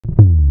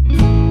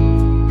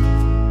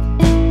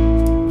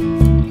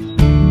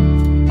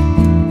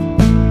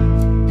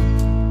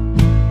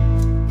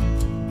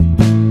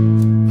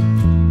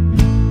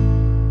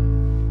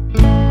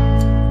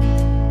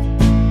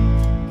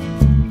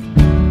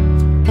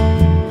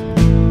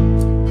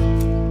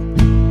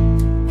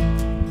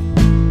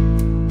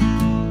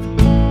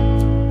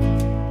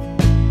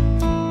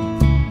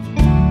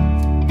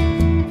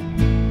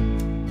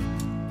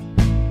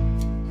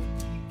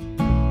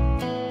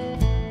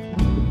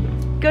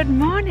Good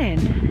morning,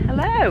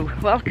 hello,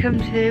 welcome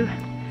to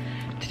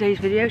today's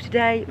video.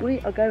 Today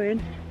we are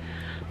going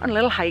on a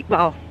little hike.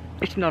 Well,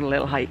 it's not a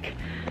little hike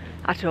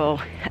at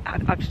all.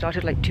 I've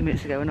started like 2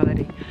 minutes ago and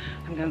already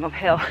I'm going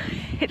uphill.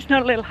 It's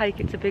not a little hike,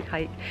 it's a big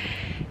hike.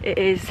 It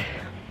is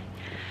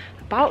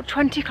about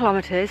 20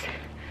 kilometres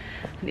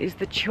and it is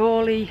the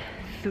Chorley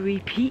Three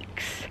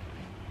Peaks.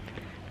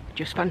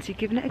 Just fancy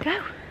giving it a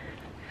go.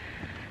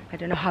 I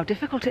don't know how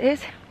difficult it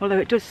is, although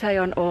it does say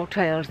on All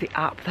Trails, the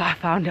app that I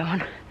found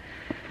on.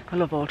 I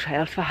love All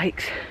Trails for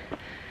hikes.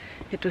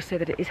 It does say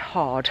that it is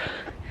hard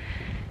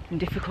in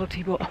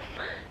difficulty, but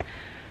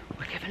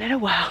we're giving it a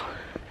whirl.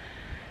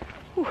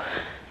 Whew.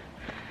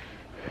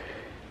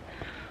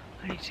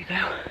 I need to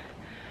go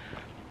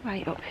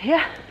right up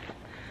here.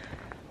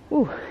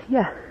 Oh,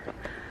 yeah.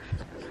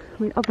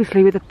 I mean,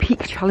 obviously with a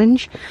peak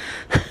challenge,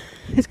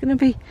 there's going to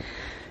be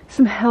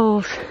some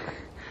hills.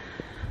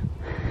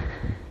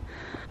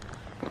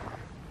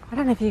 I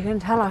don't know if you can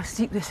tell how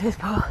steep this is,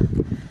 but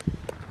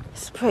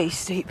it's pretty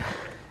steep.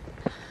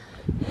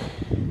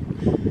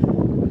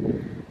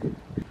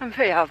 I'm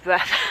pretty out of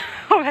breath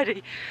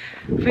already.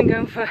 I've been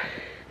going for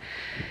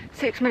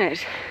 6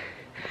 minutes.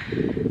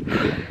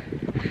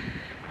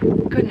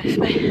 Goodness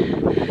me.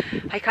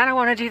 I kind of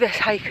want to do this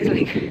hike as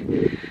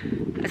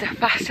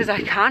fast as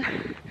I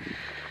can.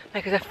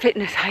 Like as a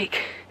fitness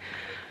hike.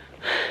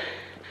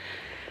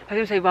 I was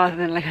going to say rather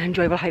than like an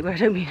enjoyable hike, but I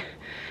don't mean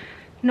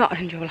not an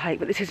enjoyable hike,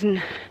 but this isn't,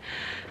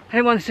 I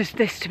don't want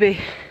this to be,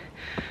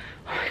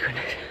 oh my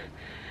goodness.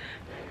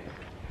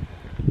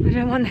 I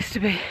don't want this to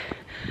be,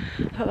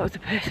 I thought that was a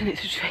person,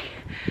 it's a tree.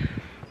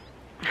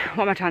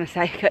 What am I trying to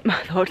say? Get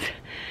my thoughts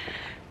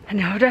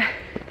in order.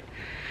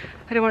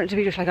 I don't want it to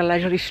be just like a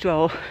leisurely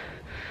stroll,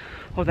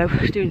 although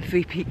doing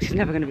 3 peaks is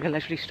never going to be a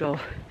leisurely stroll.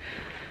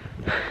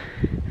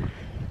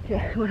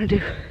 Yeah, I want to do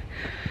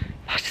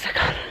as fast as I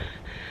can.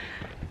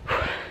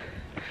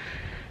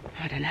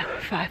 I don't know,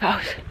 5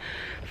 hours,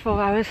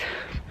 4 hours.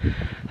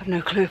 I've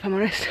no clue if I'm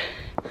honest.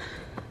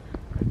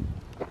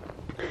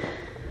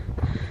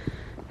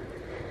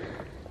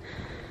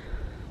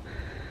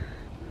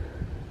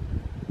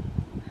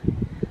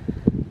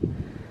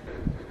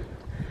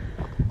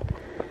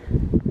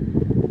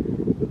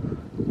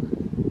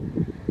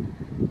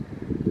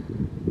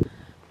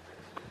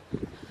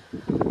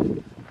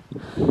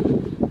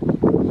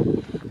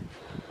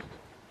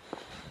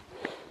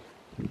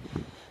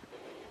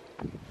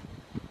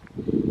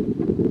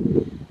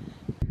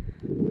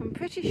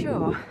 Pretty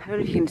sure, I don't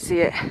know if you can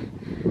see it,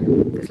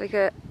 there's like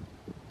a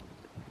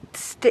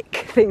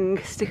stick thing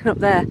sticking up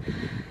there.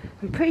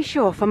 I'm pretty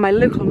sure from my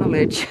local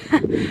knowledge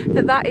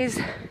that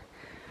is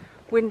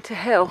Winter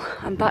Hill,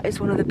 and that is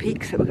one of the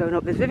peaks that we're going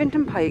up. There's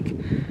Rivington Pike,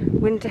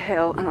 Winter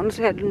Hill, and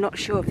honestly I'm not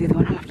sure of the other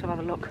one. I'll have to have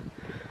a look.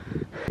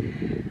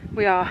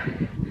 We are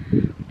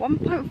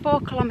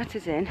 1.4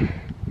 kilometres in,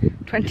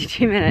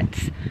 22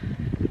 minutes,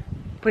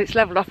 but it's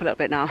levelled off a little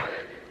bit now.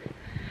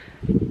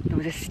 There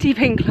was a steep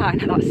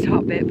incline at that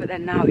start bit, but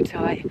then now it's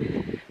alright.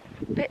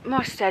 A bit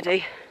more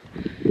steady,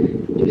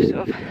 just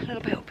sort of a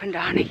little bit up and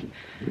downy.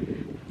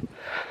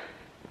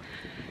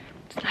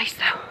 It's nice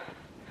though.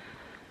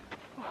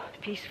 Oh, it's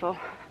peaceful.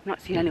 I've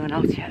not seen anyone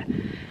else yet.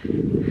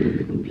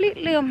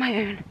 Completely on my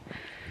own.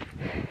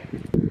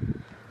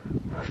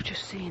 I've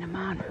just seen a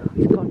man.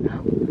 He's gone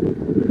now.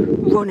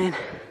 Running.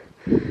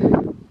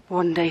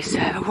 One day,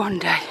 Sarah, one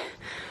day.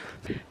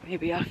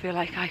 Maybe I'll feel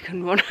like I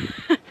can run.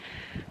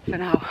 For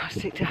now, I'll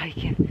stick to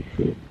hiking.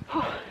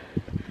 Oh.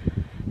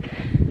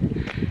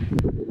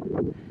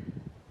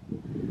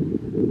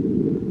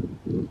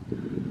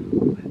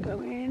 We're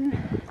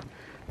going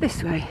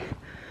this way,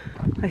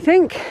 I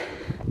think.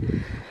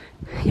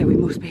 Yeah, we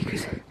must be,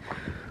 because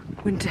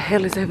Winter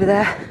Hill is over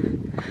there.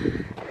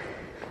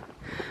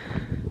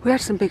 We had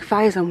some big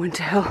fires on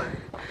Winter Hill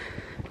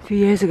a few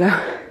years ago.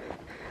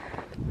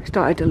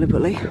 Started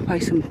deliberately by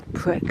some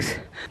pricks.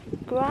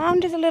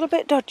 Ground is a little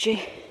bit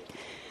dodgy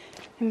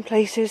in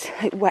places,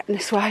 like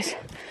wetness wise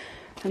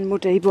and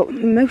muddy, but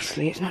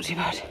mostly it's not too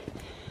bad.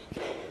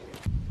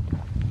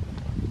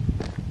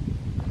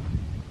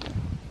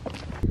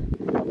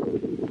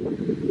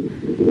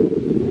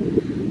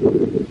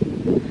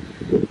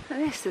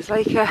 And this is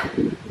like a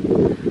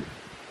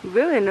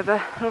ruin of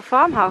a little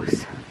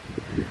farmhouse.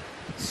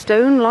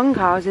 Stone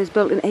longhouses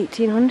built in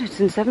 1800s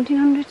and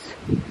 1700s.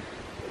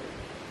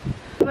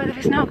 The weather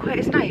is not quite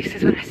as nice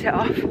as when I set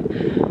off.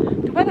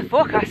 The weather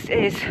forecast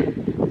is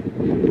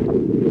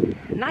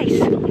nice,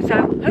 so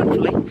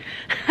hopefully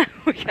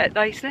we get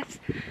niceness.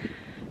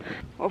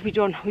 What have we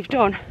done? We've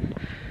done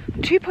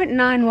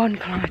 2.91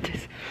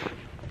 kilometres.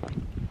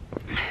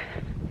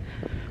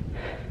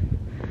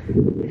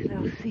 This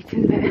little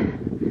seating bit.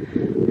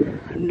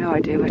 I have no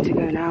idea where to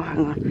go now.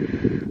 Hang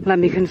on. Let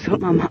me consult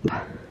my map.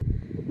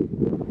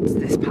 It's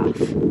this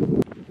path.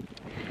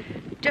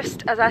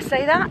 Just as I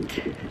say that,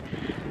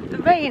 the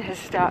rain has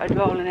started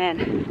rolling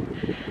in.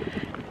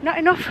 Not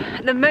enough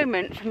at the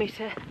moment for me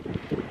to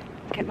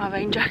get my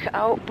rain jacket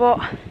out, but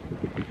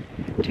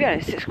to be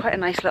honest, it's quite a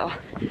nice little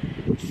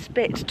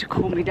spit to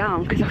cool me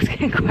down because I was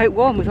getting quite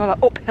warm with all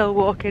that uphill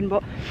walking,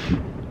 but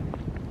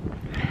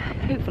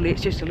hopefully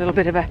it's just a little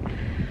bit of a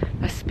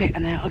spit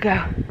and then it'll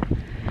go.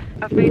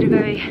 I've made a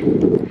very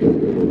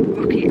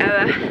rookie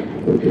error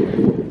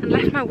and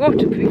left my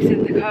waterproofs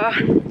in the car,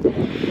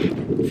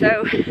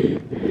 so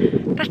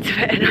that's a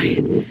bit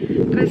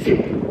annoying because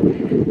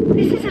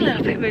this is a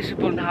little bit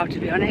miserable now, to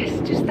be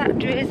honest. Just that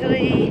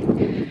drizzly,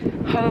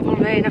 horrible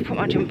rain. I put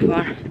my jumper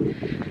on.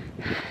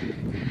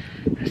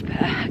 That's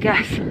better, I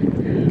guess. I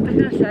was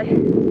going to say,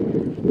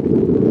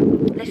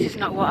 this is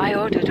not what I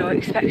ordered or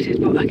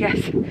expected, but I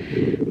guess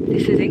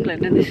this is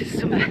England and this is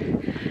summer.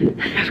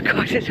 Of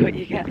course it's what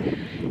you get.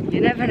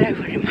 You never know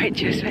when it might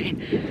just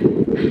rain.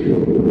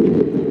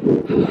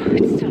 Oh,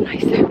 it's still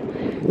nice though,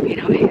 being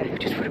out here. It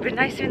just would have been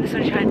nicer in the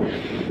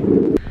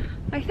sunshine.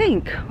 I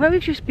think where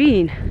we've just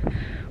been,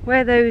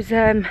 where those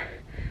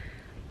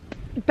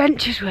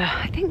benches were,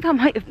 I think that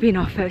might have been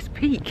our first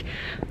peak.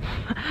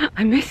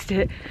 I missed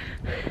it.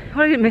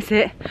 Well, I didn't miss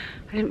it,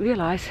 I didn't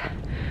realise,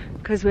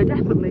 because we're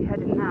definitely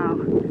heading now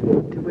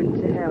to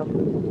Winter Hill.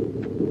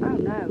 Oh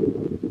no,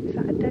 is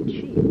that a dead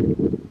sheep?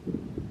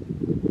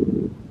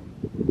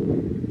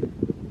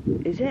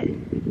 Is it?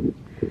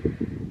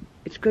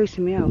 It's grossing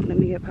me out. Let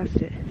me get past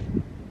it.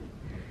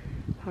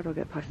 How do I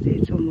get past it?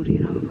 It's all muddy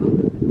and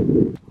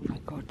horrible. Oh my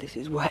god, this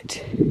is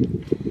wet.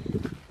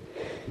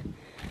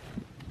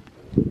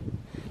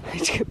 I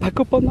need to get back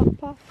up on that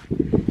path.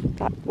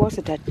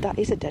 That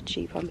is a dead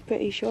sheep, I'm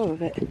pretty sure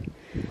of it.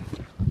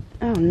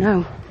 Oh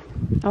no,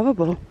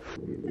 horrible.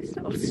 This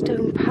little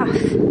stone path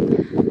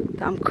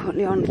that I'm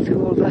currently on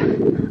through all the...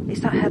 Is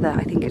that heather?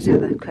 I think it's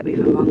heather, correct me if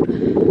I'm wrong.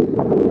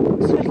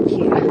 It's really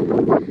cute.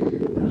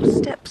 Little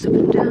steps up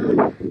and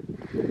down.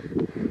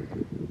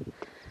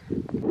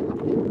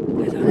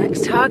 There's our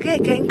next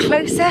target, getting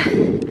closer.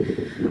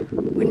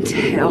 Winter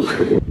Hill.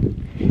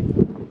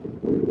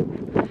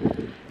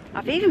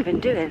 I've even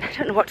been doing, I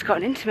don't know what's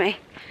gotten into me.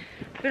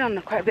 I've been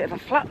on quite a bit of a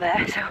flat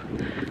there, so I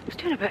was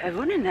doing a bit of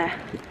running there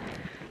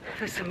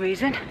for some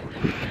reason.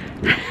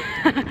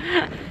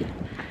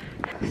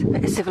 There's a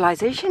bit of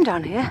civilization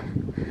down here.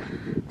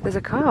 There's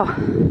a car.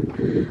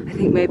 I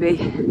think maybe,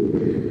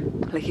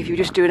 like if you're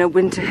just doing a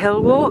Winter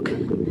Hill walk,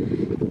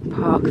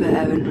 park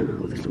there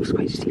and, oh, this looks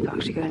quite steep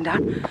actually going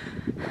down.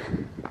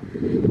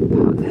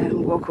 Park there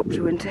and walk up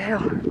to Winter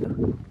Hill.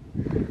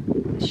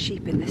 There's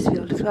sheep in this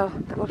field as well.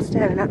 They're all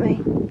staring at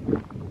me.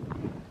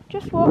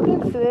 Just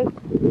walking through.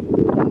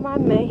 Don't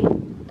mind me.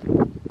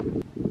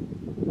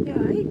 You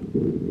alright?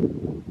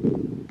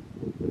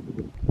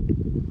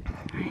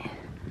 Right.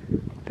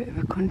 Bit of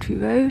a country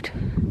road.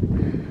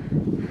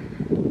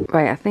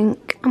 Right, I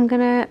think I'm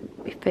gonna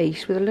be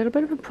faced with a little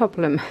bit of a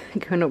problem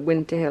going up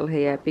Winter Hill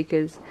here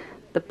because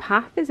the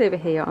path is over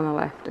here on the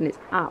left and it's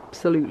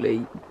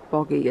absolutely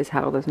boggy as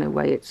hell. There's no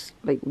way it's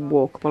like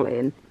walkable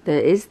in. There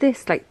is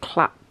this like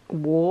clap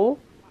wall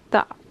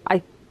that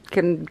I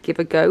can give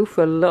a go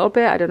for a little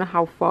bit. I don't know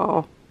how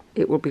far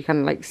it will be kind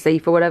of like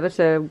safe or whatever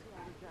to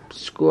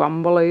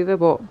scramble over,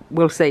 but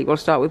we'll see. We'll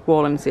start with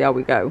wall and see how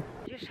we go.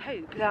 Just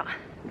hope that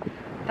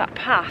that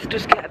path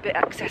does get a bit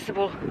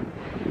accessible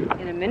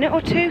in a minute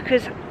or two,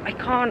 because I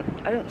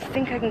don't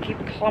think I can keep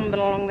climbing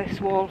along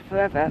this wall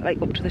forever,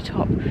 like up to the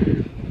top.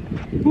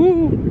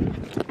 Ooh,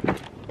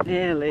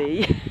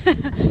 nearly. I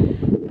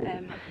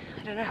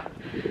don't know,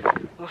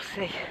 we'll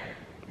see.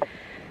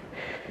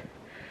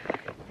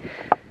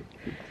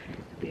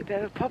 It'll be a bit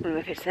of a problem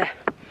if it's a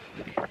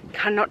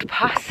cannot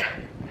pass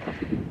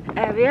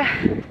area.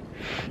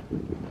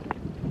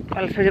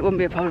 Well, I suppose it wouldn't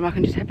be a problem. I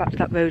can just head back to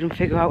that road and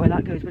figure out where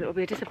that goes, but it'll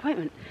be a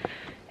disappointment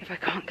if I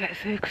can't get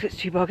through because it's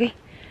too boggy.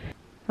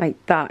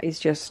 Like, that is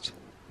just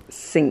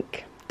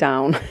sink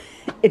down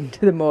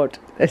into the mud.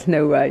 There's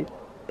no way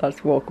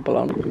that's walkable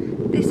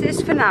on. This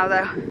is for now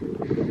though.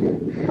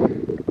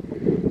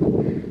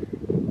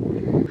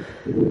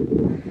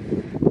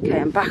 Okay,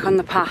 I'm back on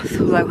the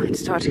path, although it's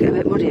starting to get a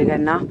bit muddy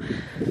again now.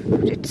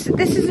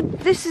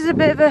 This is a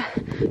bit of a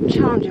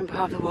challenging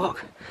part of the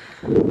walk.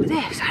 But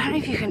this, I don't know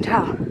if you can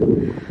tell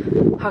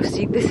how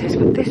steep this is,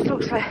 but this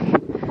looks like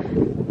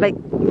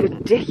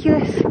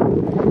ridiculous.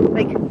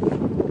 Like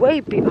way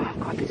beyond, oh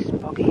god, this is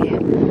boggy here.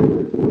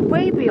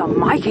 Way beyond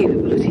my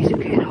capabilities of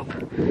getting up.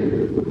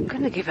 I'm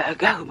gonna give it a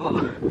go, but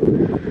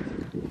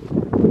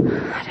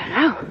I don't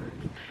know.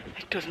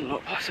 It doesn't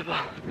look possible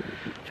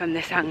from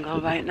this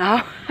angle right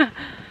now.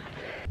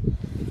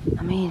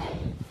 I mean,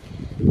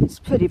 it's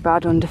pretty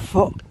bad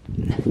underfoot.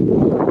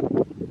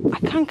 I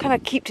can kind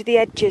of keep to the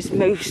edges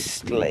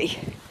mostly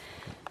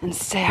and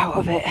stay out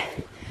of it.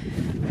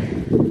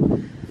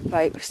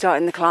 Right, we're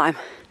starting the climb.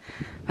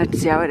 Let's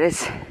see how it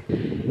is.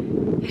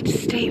 It's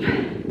steep.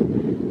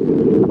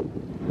 I'm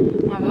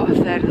about a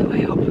third of the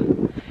way up.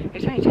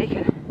 It's only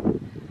taken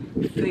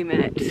 3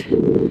 minutes.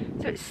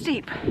 So it's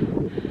steep,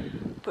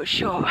 but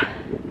short.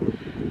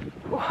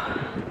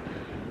 Oh.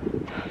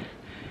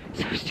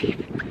 So steep.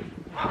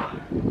 Whoa.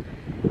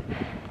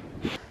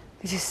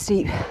 This is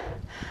steep.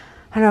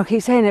 I know I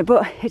keep saying it,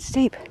 but it's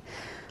steep.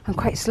 I'm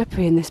quite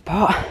slippery in this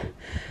part.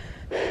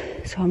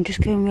 so I'm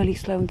just going really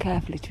slow and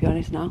carefully, to be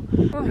honest now.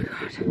 Oh my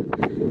god,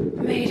 I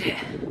made it.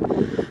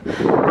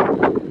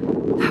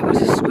 That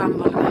was a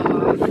scramble and a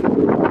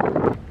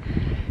half.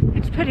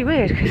 It's pretty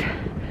weird because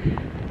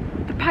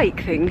the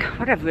pike thing,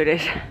 whatever it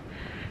is,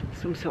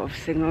 some sort of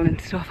signal and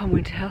stuff on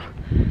Winter Hill,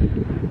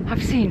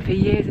 I've seen for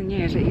years and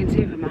years. Like you can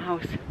see from my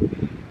house.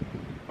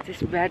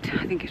 This red,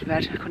 I think it's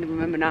red, I can't even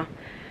remember now.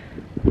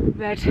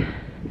 Red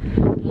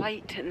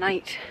light at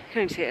night, you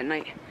can only see it at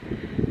night.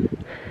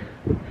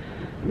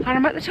 And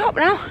I'm at the top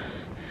now.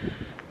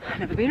 I've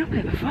never been up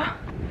here before.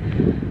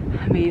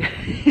 I mean,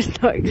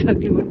 it's not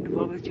exactly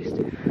wonderful, it's just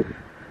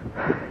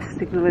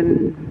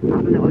signalling, I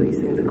don't know what these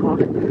things are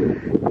called,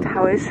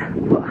 towers,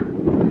 but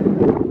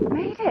I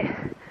made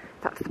it.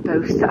 That's the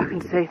post that I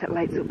can see that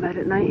lights up there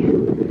at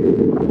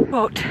night.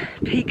 But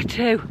peak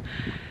 2,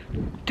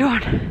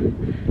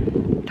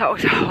 done. That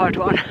was a hard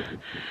one.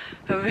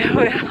 A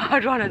really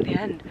hard one at the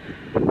end.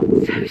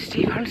 So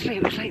steep, honestly,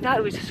 it was like that.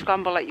 It was a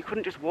scramble, like you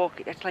couldn't just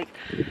walk it. It's like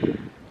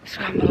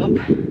scramble up.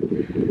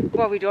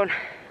 What have we done?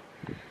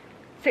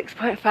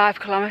 6.5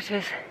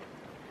 kilometres.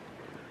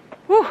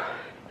 Woo!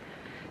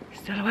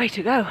 Still a way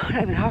to go.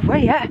 Not even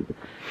halfway yet.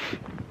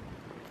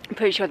 I'm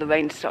pretty sure the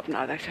rain's stopped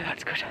now though, so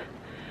that's good.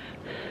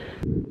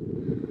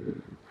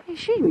 I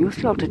assume you must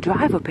be able to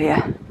drive up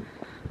here,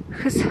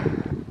 because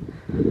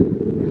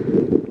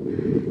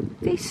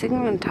these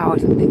signalling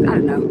towers and things, I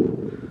don't know,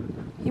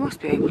 you must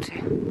be able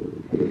to.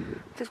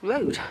 There's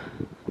road.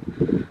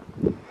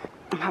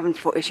 I'm having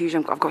foot issues.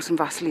 I've got some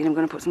Vaseline. I'm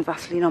going to put some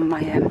Vaseline on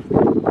my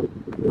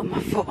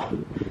foot,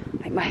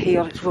 like my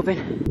heel. It's rubbing.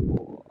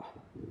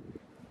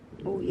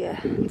 Oh yeah,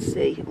 let's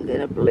see. I'm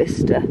getting a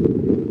blister.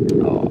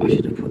 Oh, I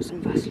should have put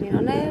some Vaseline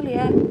on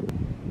earlier.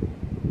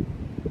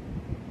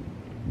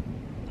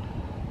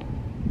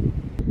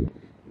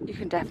 You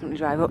can definitely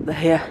drive up there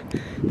here.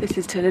 This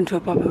is turned into a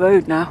proper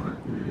road now.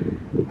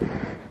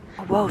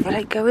 Oh whoa, they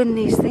like go in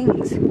these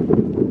things.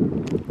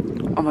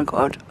 Oh my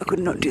god, I could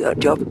not do that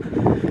job.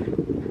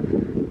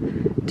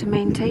 To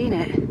maintain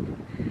it.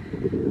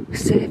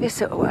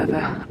 Service it or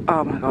whatever.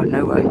 Oh my god,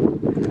 no way.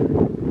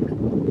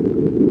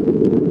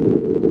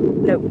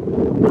 Nope,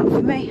 not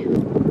for me.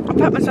 I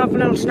packed myself a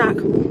little snack.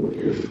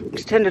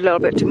 It's turned a little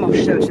bit to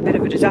mush, so it's a bit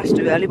of a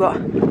disaster really, but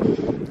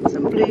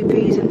some blue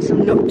peas and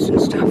some nuts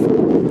and stuff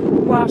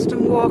whilst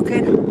I'm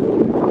walking.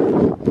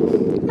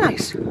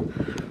 Nice.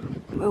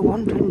 We're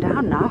wandering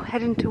down now,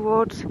 heading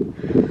towards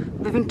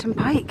Rivington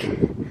Pike.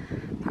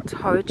 That's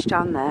Horwich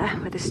down there,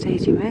 where the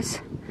stadium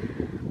is.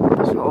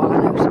 That's all I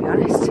know, to be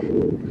honest.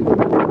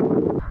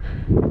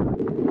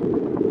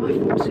 My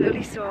foot's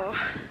really sore.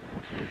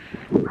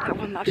 That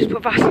one that I just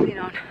put Vaseline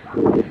on.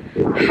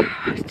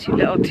 It's too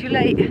little, too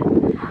late.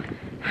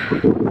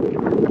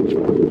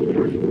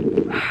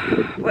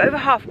 We're over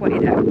halfway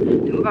though. I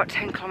think we're about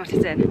 10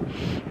 kilometres in.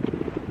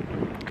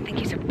 I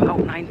think it's about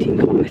 19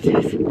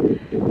 kilometres. So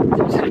I'm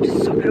just going to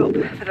suck it up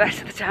for the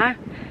rest of the time.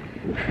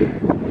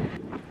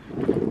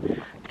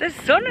 The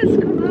sun has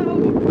come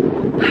out.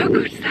 How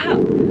good's that?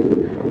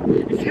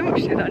 It's so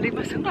much so that I need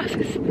my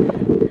sunglasses.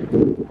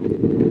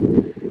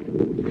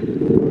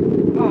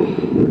 Oh,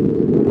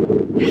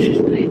 this is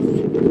nice.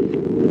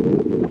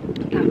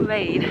 That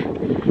rain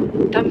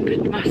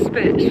dampened my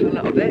spirits for a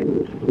little bit.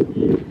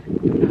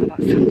 Now that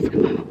sun's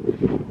come out.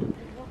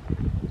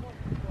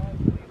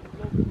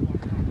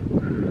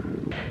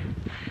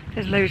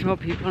 There's loads more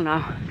people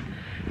now.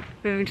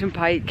 Rivington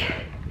Pike.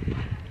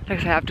 Like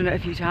I say, I've done it a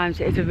few times.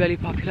 It is a really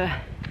popular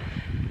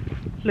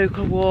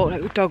local walk,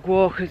 like with dog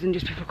walkers and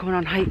just people coming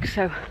on hikes.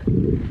 So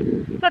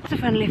lots of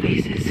friendly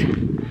faces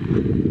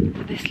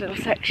for this little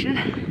section.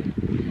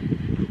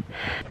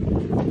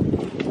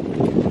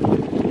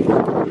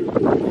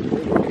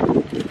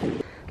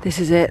 This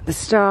is it, the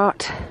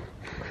start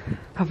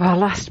of our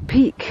last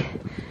peak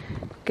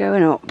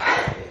going up.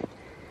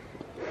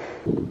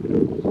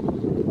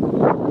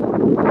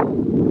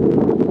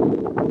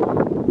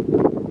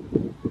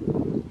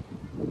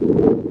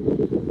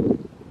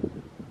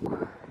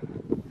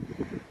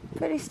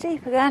 Pretty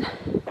steep again.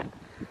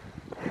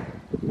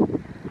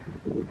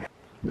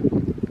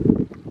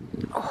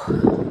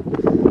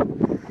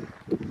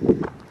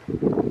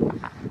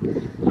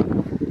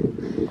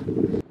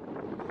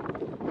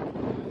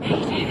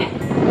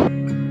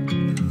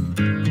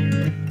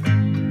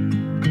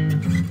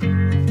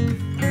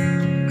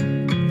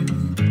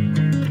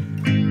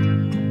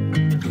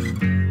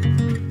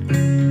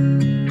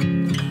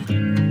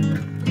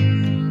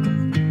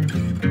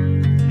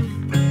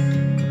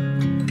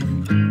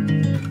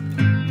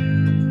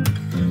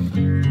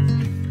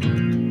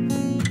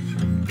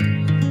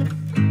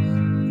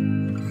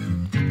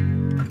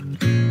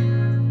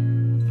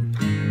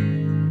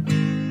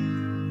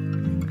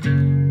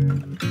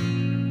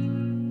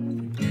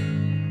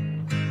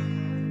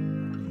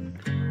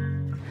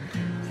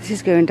 This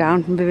is going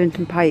down from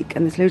Rivington Pike,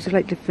 and there's loads of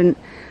like different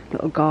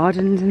little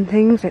gardens and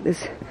things. Like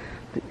there's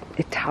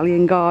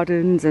Italian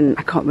gardens, and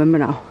I can't remember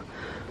now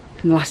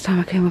from the last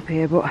time I came up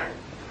here, but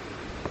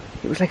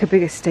it was like a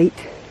big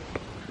estate.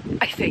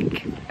 I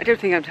think. I don't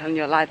think I'm telling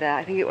you a lie there.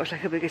 I think it was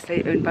like a big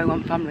estate owned by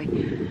one family.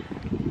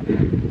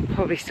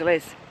 Probably still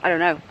is. I don't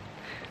know,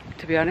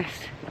 to be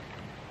honest.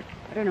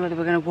 I don't know whether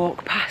we're going to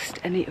walk past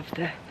any of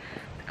the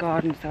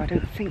gardens though. I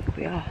don't think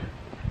we are.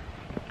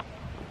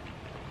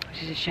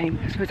 Which is a shame.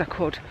 I suppose I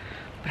could,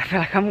 but I feel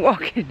like I'm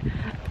walking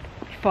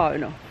far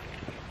enough.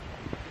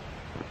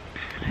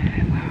 I don't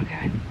know where I'm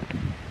going.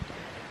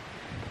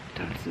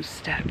 Down some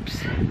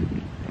steps.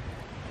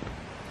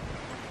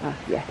 Ah,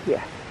 yeah,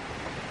 yeah.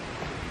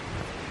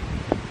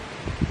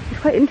 It's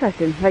quite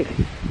interesting, like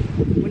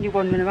when you're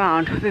wandering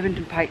around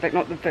Rivington Pike, like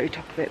not the very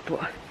top of it,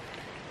 but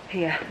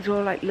here, there's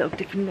all like little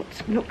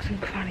different nooks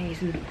and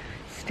crannies and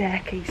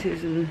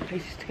staircases and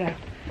places to go.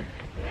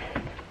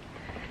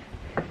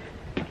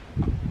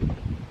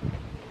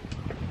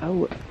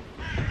 Oh,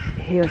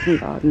 here are some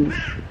gardens.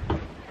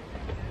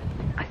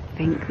 I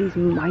think these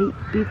might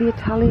be the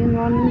Italian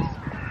ones.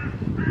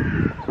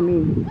 I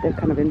mean, they're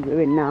kind of in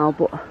ruin now,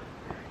 but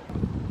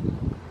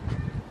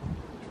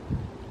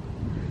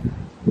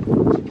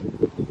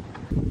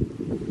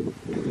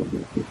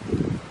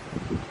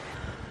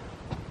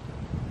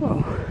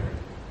whoa.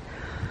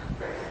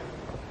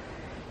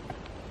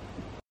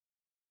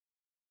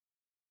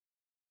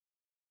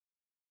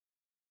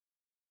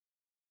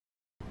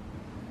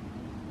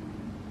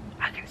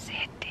 I can see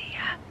a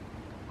deer.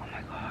 Oh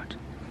my god.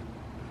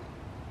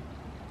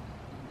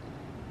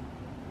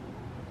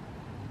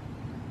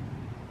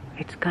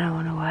 It's gonna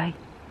run away.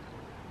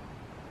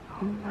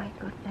 Oh my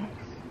goodness.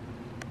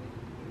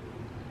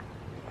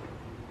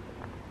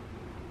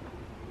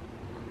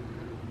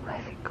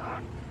 Where's it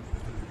gone?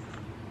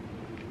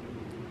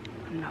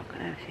 I'm not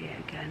gonna see it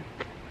again.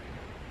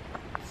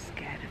 It's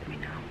scared of me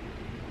now.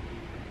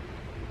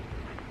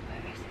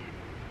 Where is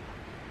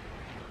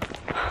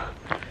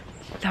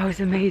it? That was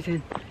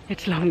amazing.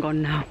 It's long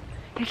gone now.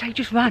 It's like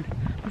just ran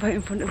right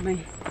in front of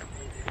me.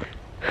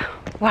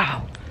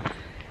 Wow.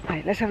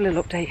 Right, let's have a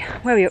little update.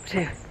 Where are we up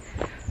to?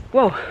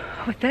 Whoa,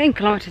 we're 13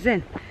 kilometres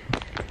in.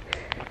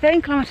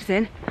 13 kilometres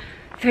in,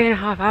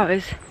 3.5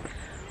 hours.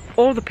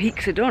 All the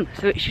peaks are done,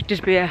 so it should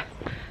just be a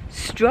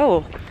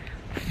stroll.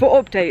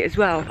 Foot update as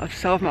well. I've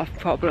solved my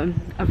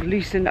problem. I've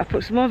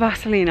put some more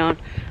Vaseline on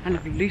and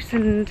I've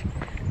loosened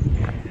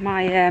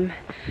my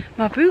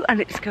my boot and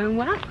it's going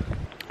well.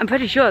 I'm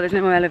pretty sure there's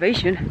no more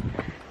elevation.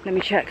 Let me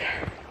check.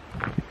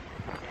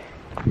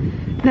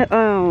 No,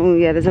 oh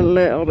yeah, there's a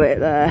little bit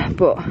there,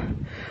 but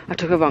I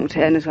took a wrong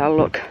turn as well,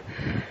 look.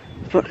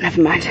 But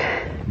never mind.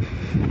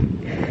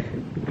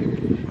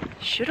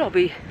 Should all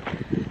be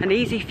an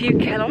easy few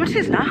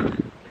kilometres now.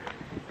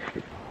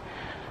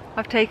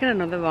 I've taken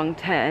another wrong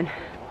turn,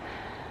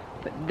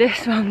 but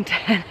this wrong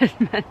turn has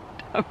meant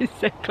I was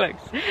so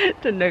close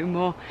to no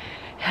more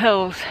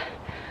hills.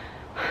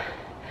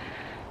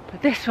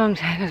 But this wrong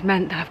turn has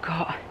meant that I've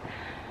got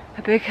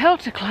a big hill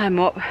to climb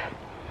up.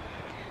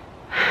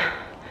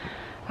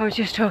 I was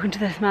just talking to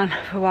this man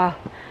for a while.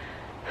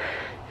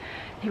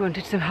 He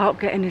wanted some help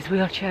getting his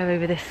wheelchair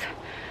over this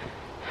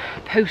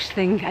post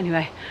thing.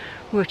 Anyway,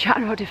 we were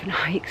chatting about different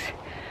hikes.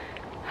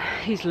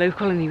 He's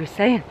local and he was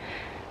saying,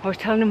 I was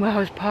telling him where I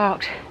was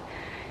parked.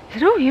 He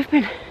said, oh, you've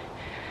been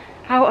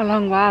out a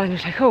long while. And he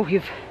was like, oh,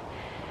 to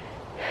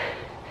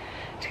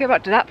get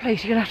back to that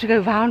place, you're gonna have to go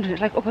round and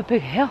it's like up a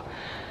big hill.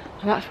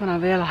 And that's when I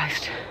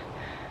realised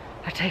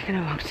I'd taken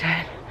a wrong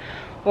turn.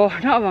 Or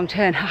not a wrong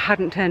turn, I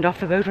hadn't turned off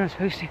the road when I was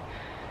supposed to.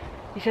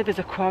 He said there's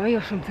a quarry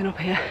or something up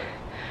here.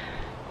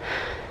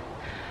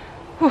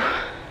 Whew.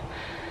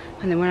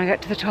 And then when I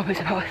get to the top, it's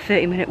about a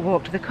 30-minute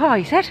walk to the car,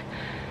 he said.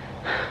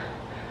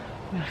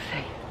 We'll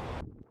see.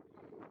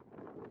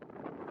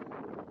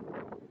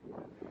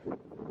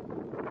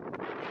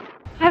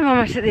 I'm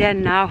almost at the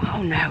end now.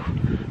 Oh no.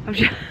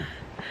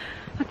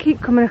 I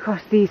keep coming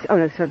across these. Oh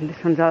no, sorry,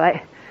 this one's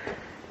alright.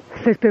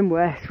 There's been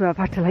worse where I've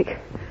had to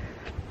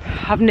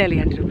I've nearly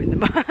ended up in the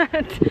mud.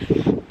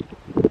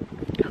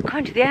 I'm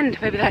going to the end,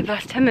 maybe like the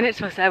last 10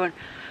 minutes or so, and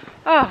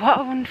oh, what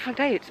a wonderful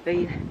day it's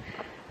been.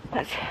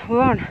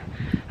 We're on.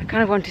 I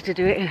kind of wanted to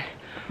do it in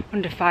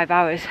under 5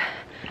 hours,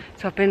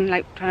 so I've been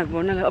trying to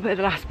run a little bit of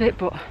the last bit,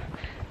 but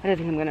I don't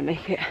think I'm going to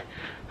make it.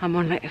 I'm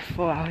on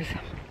 4 hours,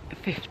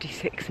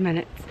 56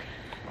 minutes,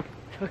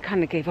 so I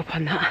kind of gave up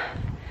on that.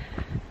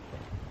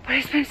 But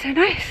it's been so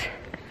nice.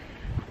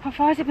 How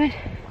far has it been?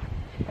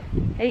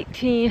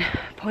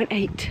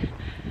 18.8.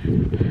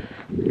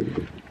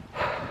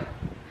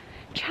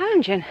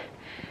 Challenging.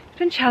 It's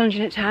been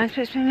challenging at times,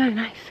 but it's been really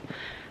nice.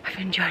 I've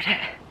enjoyed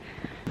it.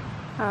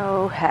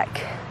 Oh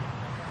heck.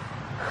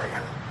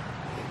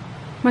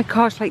 My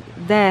car's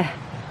there,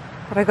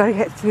 but I gotta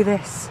get through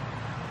this.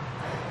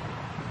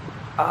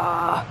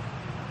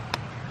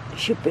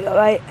 Should be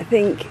alright, I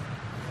think.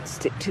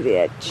 Stick to the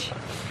edge.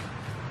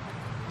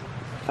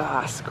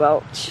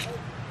 Squelch.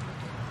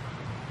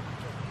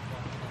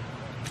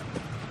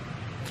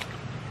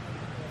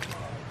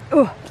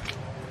 Oh,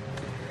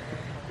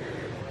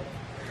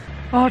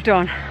 all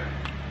done.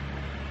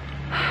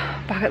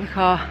 Back at the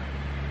car.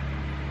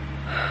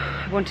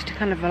 I wanted to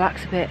kind of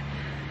relax a bit.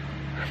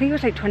 I think it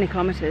was 20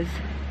 kilometres.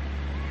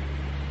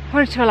 I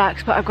wanted to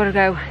relax, but I've got to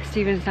go.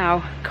 Stephen's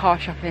now car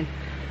shopping,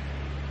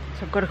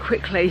 so I've got to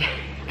quickly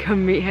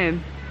come meet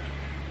him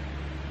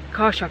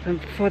car shopping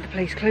before the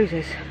place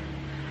closes.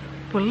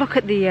 We'll look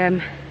at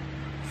the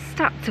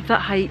stats of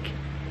that hike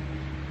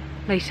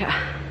later.